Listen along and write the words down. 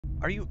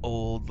Are you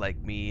old like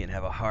me and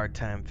have a hard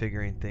time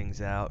figuring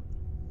things out?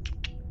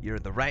 You're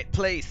in the right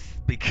place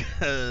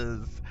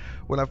because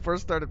when I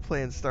first started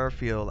playing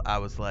Starfield, I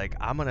was like,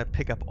 I'm going to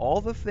pick up all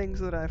the things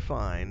that I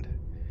find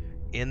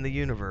in the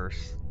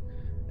universe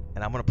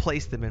and I'm going to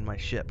place them in my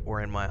ship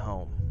or in my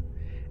home.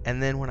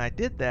 And then when I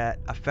did that,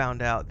 I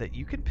found out that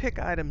you can pick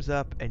items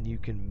up and you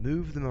can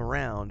move them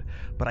around,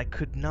 but I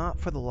could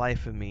not for the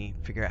life of me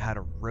figure out how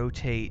to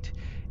rotate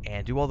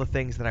and do all the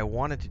things that I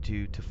wanted to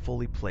do to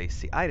fully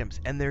place the items.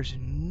 And there's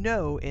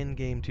no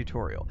in-game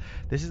tutorial.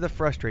 This is the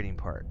frustrating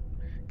part.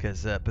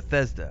 Because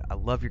Bethesda, I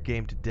love your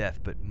game to death,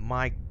 but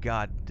my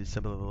god, do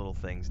some of the little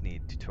things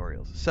need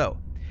tutorials. So,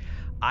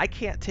 I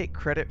can't take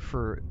credit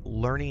for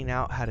learning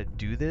out how to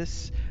do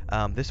this.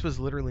 This was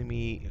literally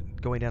me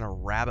going down a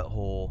rabbit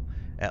hole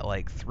at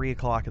like 3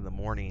 o'clock in the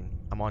morning.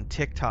 I'm on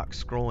TikTok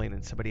scrolling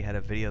and somebody had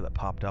a video that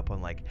popped up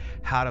on like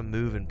how to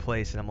move in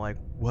place, and I'm like,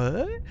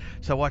 what?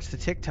 So I watch the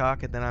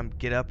TikTok and then I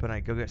get up and I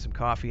go get some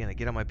coffee and I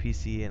get on my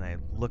PC and I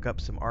look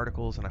up some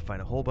articles and I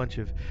find a whole bunch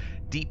of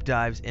deep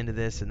dives into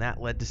this, and that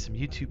led to some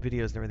YouTube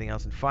videos and everything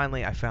else. And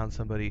finally I found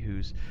somebody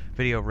whose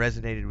video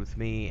resonated with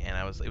me, and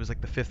it was like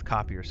the 5th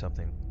copy or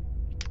something.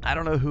 I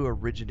don't know who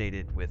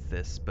originated with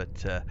this,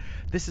 but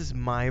this is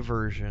my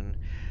version,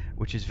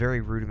 which is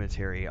very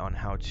rudimentary on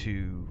how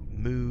to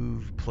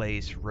move,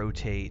 place,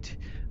 rotate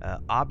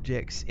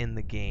objects in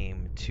the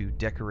game to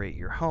decorate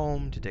your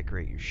home, to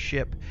decorate your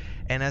ship.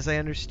 And as I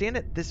understand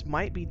it, this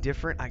might be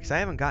different because I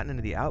haven't gotten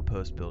into the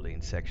outpost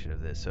building section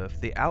of this. So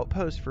if the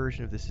outpost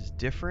version of this is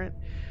different,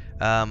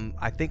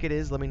 I think it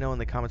is. Let me know in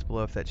the comments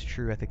below if that's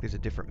true. I think there's a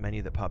different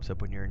menu that pops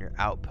up when you're in your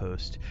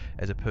outpost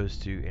as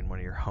opposed to in one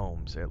of your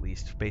homes, or at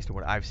least based on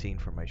what I've seen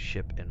from my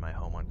ship in my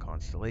home on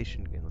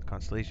Constellation, in the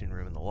Constellation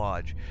room in the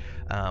lodge.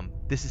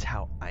 This is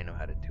how I know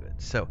how to do it.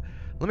 So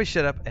let me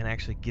shut up and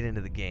actually get into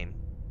the game,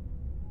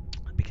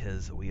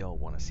 because we all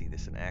want to see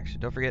this in action.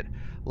 Don't forget,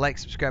 like,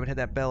 subscribe, and hit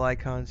that bell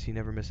icon so you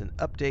never miss an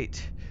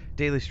update.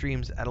 Daily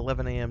streams at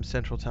 11 a.m.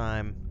 Central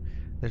Time.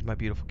 There's my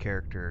beautiful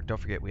character. Don't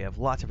forget, we have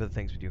lots of other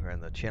things we do here on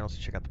the channel, so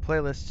check out the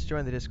playlists,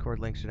 join the Discord,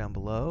 links are down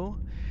below.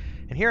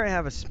 And here I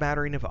have a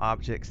smattering of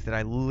objects that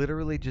I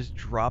literally just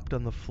dropped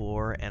on the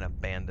floor and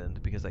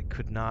abandoned because I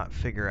could not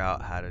figure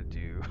out how to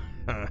do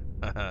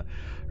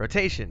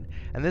rotation.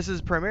 And this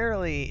is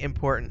primarily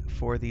important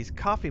for these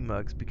coffee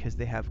mugs because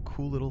they have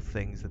cool little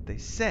things that they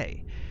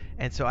say.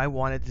 And so I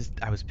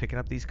was picking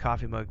up these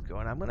coffee mugs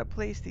going, I'm going to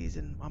place these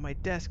on my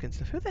desk and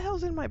stuff. Who the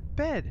hell's in my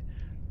bed?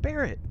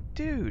 Barrett,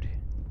 dude.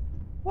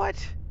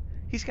 What?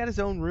 He's got his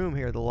own room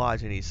here at the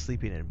lodge and he's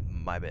sleeping in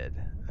my bed.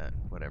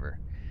 Whatever.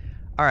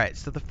 Alright,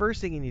 so the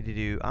first thing you need to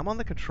do, I'm on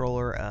the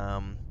controller.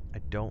 I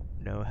don't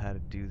know how to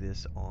do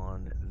this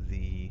on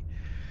the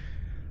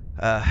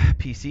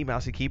PC,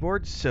 mouse and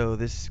keyboard, so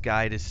this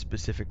guide is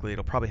specifically,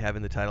 it'll probably have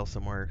in the title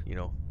somewhere, you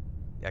know,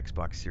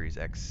 Xbox Series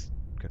X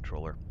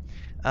controller.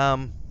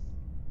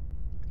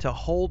 To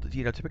hold,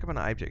 you know, to pick up an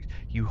object,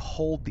 you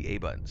hold the A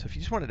button. So if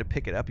you just wanted to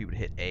pick it up, you would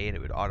hit A and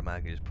it would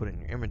automatically just put it in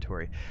your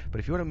inventory.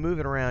 But if you want to move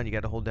it around, you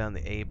got to hold down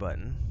the A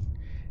button,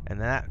 and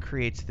that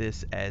creates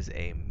this as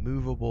a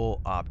movable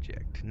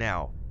object.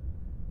 Now,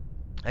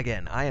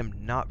 again, I am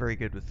not very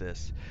good with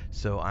this,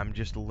 so I'm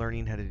just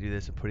learning how to do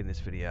this and putting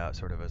this video out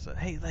sort of as a,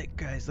 hey, like,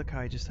 guys, look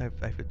how I've just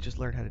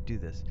learned how to do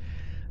this.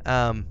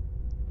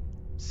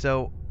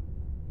 So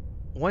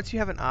once you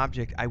have an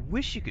object, I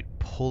wish you could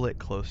pull it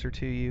closer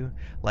to you.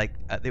 Like,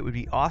 it would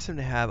be awesome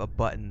to have a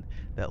button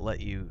that let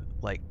you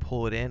like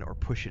pull it in or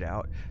push it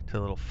out to a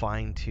little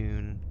fine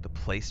tune the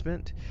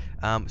placement.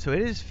 So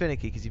it is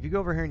finicky because if you go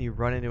over here and you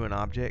run into an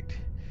object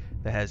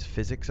that has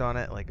physics on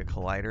it, like a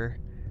collider,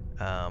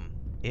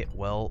 it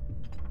will.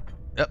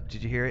 Oh,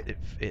 did you hear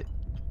it?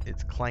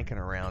 It's clanking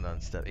around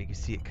on stuff. You can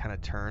see it kind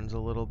of turns a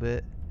little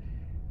bit.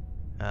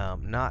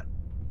 Not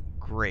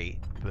great,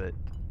 but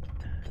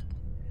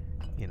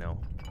you know,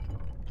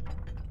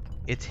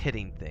 it's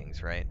hitting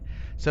things, right?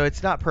 So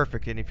it's not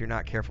perfect, and if you're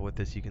not careful with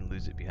this, you can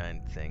lose it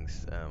behind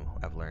things,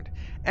 I've learned.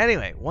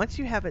 Anyway, once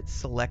you have it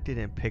selected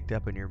and picked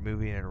up and you're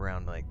moving it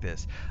around like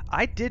this,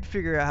 I did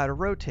figure out how to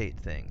rotate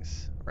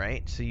things,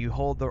 right? So you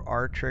hold the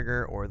R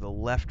trigger or the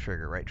left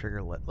trigger, right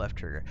trigger, left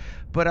trigger.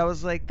 But I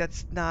was like,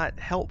 that's not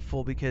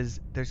helpful because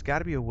there's got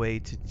to be a way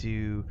to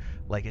do,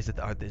 like, is it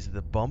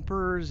the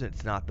bumpers?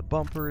 It's not the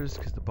bumpers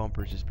because the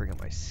bumpers just bring up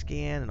my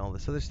scan and all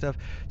this other stuff.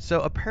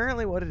 So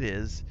apparently what it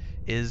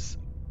is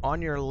on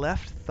your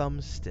left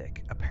thumbstick,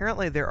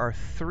 apparently there are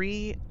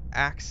 3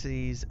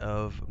 axes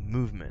of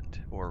movement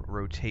or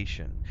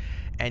rotation,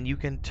 and you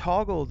can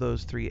toggle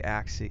those 3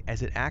 axes.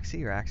 Is it axis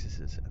or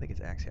axes? I think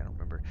it's axis. I don't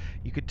remember.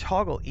 You could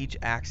toggle each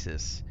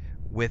axis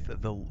with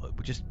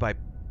just by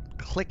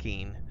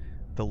clicking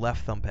the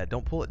left thumb pad.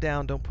 Don't pull it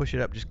down, don't push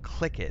it up, just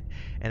click it,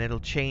 and it'll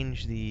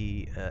change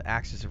the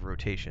axis of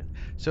rotation.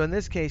 So in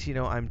this case, you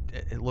know,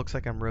 it looks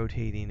like I'm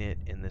rotating it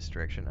in this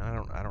direction.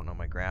 I don't know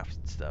my graphs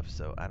and stuff,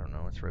 so I don't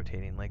know. It's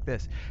rotating like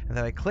this, and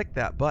then I click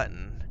that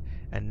button,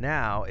 and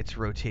now it's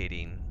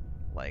rotating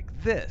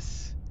like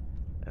this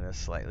in a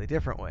slightly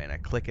different way. And I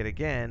click it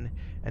again,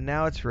 and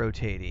now it's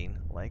rotating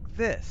like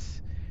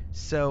this.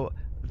 So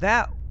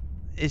that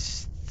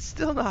is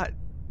still not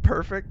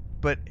perfect,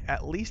 but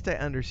at least I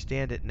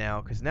understand it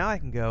now because now I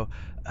can go,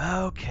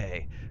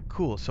 okay,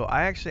 cool. So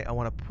I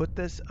want to put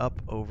this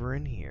up over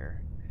in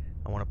here.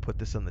 I want to put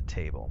this on the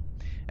table.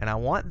 And I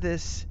want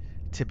this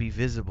to be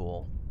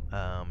visible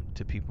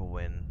to people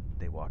when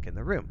they walk in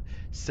the room.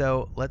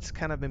 So let's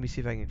kind of maybe see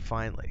if I can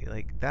find,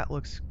 like that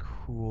looks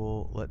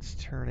cool. Let's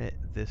turn it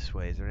this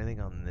way. Is there anything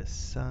on this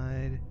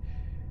side?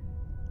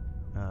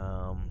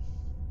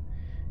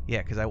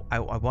 Yeah, because I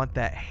want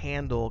that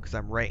handle, because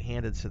I'm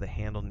right-handed, so the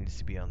handle needs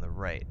to be on the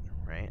right,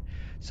 right?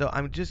 So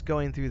I'm just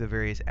going through the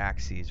various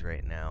axes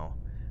right now,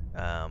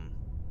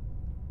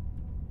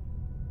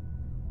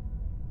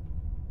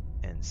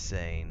 and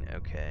saying,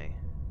 okay,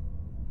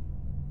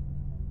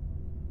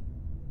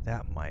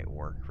 that might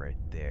work right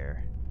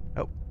there.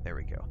 Oh, there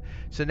we go.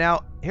 So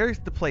now here's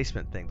the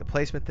placement thing. The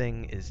placement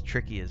thing is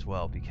tricky as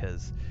well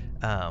because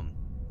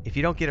if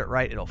you don't get it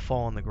right, it'll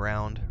fall on the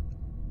ground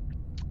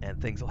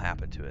and things will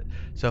happen to it.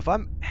 So if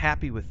I'm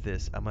happy with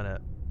this, I'm going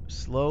to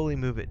slowly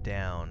move it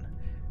down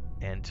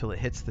until it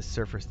hits the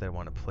surface that I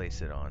want to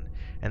place it on.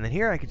 And then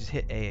here I could just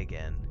hit A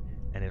again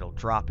and it'll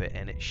drop it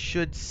and it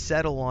should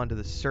settle onto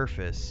the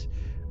surface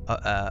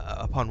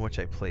upon which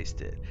I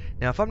placed it.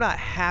 Now if I'm not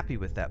happy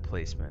with that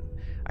placement,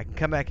 I can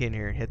come back in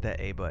here and hit that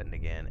A button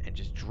again and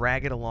just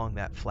drag it along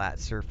that flat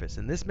surface.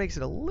 And this makes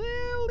it a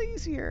little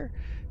easier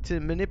to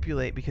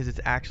manipulate because it's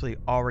actually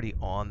already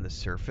on the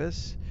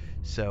surface.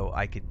 So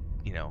I could,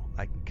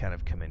 I can kind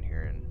of come in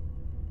here and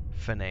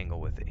finagle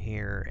with it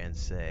here and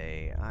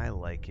say, I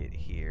like it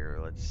here.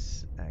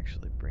 Let's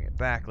actually bring it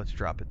back. Let's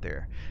drop it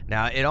there.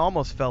 Now, it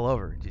almost fell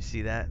over. Do you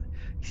see that?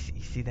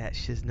 You see that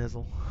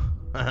shiznizzle?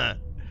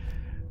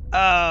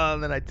 Oh,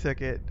 and then I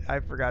took it. I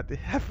forgot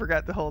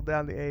to hold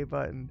down the A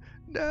button.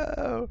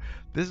 No.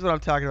 This is what I'm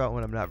talking about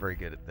when I'm not very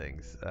good at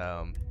things.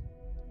 So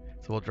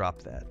we'll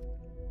drop that.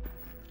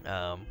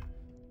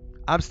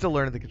 I'm still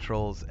learning the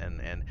controls,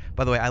 and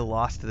by the way, I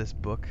lost this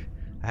book.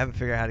 I haven't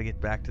figured out how to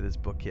get back to this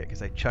book yet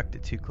because I chucked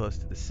it too close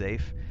to the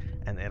safe,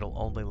 and it'll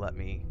only let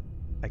me.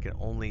 I can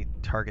only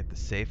target the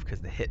safe because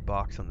the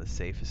hitbox on the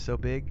safe is so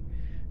big.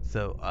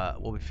 So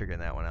we'll be figuring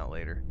that one out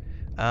later.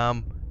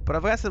 But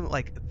I've got some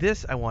like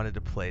this I wanted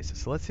to place.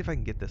 So let's see if I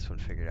can get this one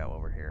figured out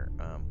while we're here.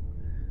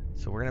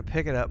 So we're gonna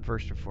pick it up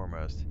first and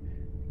foremost,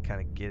 kind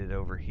of get it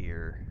over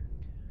here.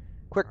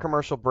 Quick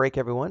commercial break,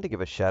 everyone, to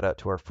give a shout out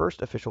to our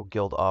first official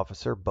guild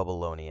officer,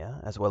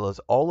 Bubalonia, as well as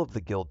all of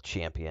the guild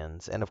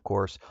champions, and of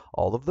course,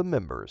 all of the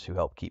members who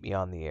help keep me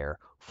on the air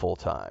full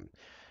time.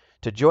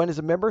 To join as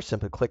a member,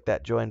 simply click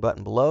that join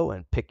button below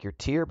and pick your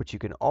tier, but you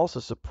can also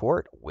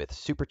support with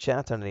super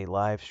chats on any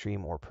live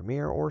stream or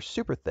premiere, or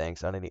super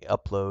thanks on any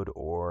upload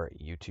or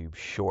YouTube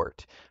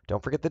short.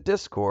 Don't forget the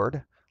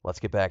Discord. Let's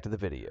get back to the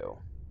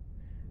video.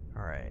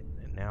 All right,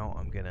 and now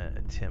I'm gonna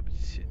attempt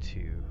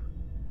to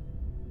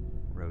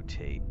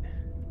rotate.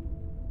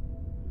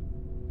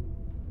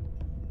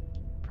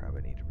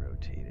 Probably need to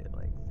rotate it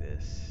like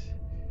this.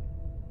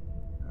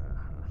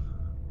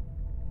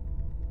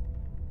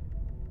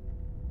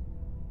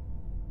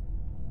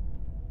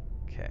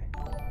 Okay,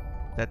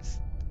 that's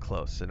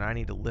close. So now I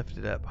need to lift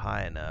it up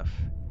high enough,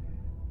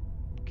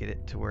 get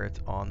it to where it's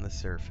on the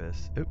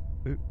surface. Oop,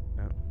 oop,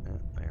 oh,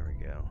 there we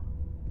go.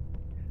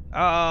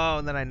 Oh,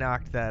 and then I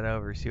knocked that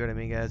over. See what I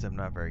mean, guys? I'm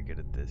not very good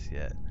at this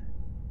yet.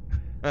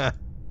 Alright,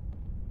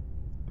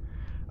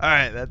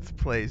 that's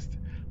placed.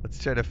 Let's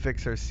try to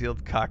fix our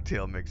sealed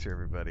cocktail mixer,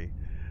 everybody.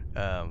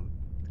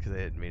 Because I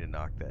didn't mean to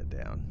knock that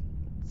down.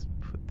 Let's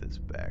put this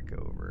back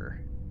over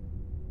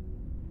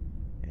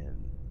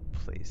and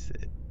place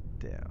it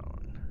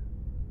down.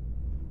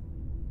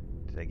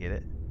 Did I get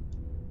it?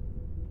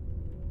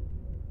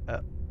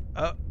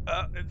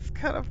 It's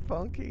kind of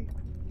funky.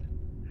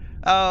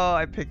 Oh,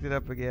 I picked it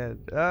up again.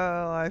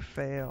 Oh, I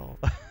fail.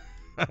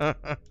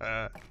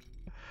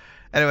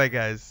 Anyway,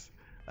 guys,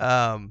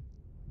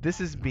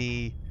 this is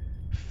me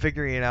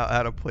figuring out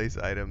how to place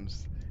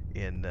items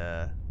in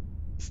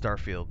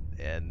Starfield,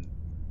 and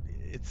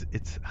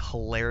it's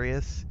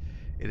hilarious.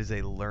 It is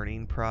a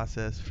learning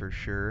process for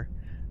sure.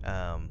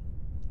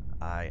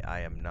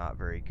 I am not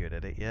very good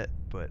at it yet,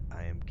 but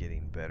I am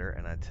getting better.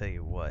 And I tell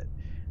you what,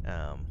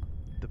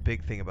 the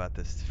big thing about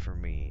this for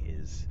me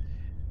is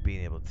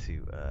being able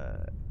to.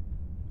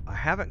 I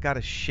haven't got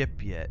a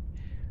ship yet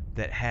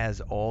that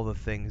has all the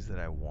things that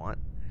I want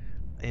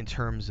in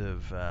terms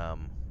of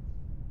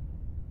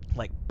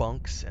like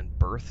bunks and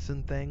berths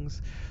and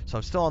things. So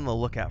I'm still on the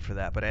lookout for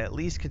that, but I at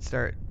least could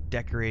start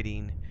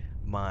decorating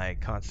my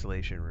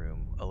constellation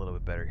room a little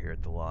bit better here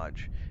at the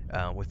lodge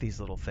with these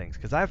little things,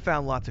 because I've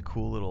found lots of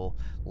cool little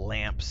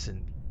lamps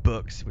and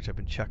books which I've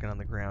been chucking on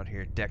the ground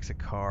here, decks of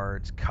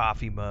cards,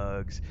 coffee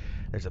mugs.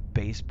 There's a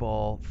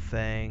baseball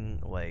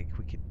thing, like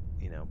we could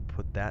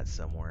put that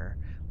somewhere,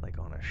 like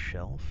on a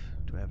shelf.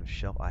 Do I have a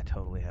shelf? I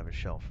totally have a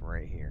shelf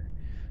right here.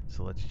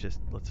 So let's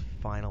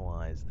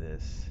finalize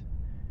this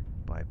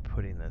by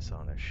putting this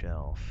on a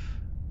shelf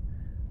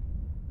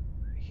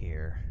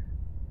here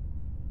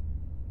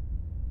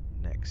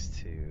next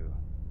to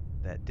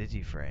that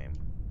digiframe.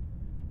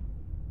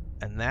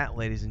 And that,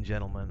 ladies and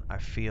gentlemen, I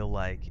feel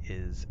like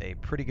is a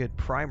pretty good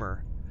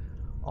primer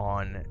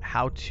on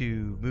how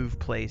to move,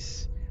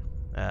 place,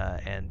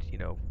 and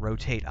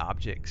rotate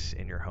objects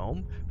in your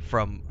home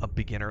from a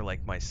beginner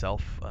like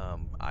myself.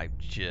 I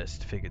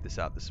just figured this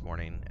out this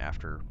morning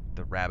after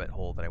the rabbit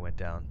hole that I went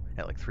down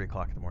at like 3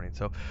 o'clock in the morning.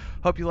 So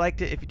hope you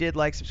liked it. If you did,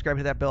 like, subscribe,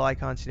 hit that bell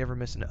icon so you never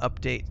miss an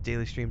update.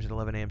 Daily streams at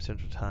 11 a.m.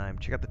 Central Time.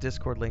 Check out the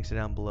Discord links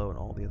down below and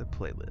all the other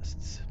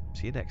playlists.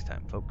 See you next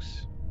time,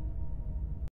 folks.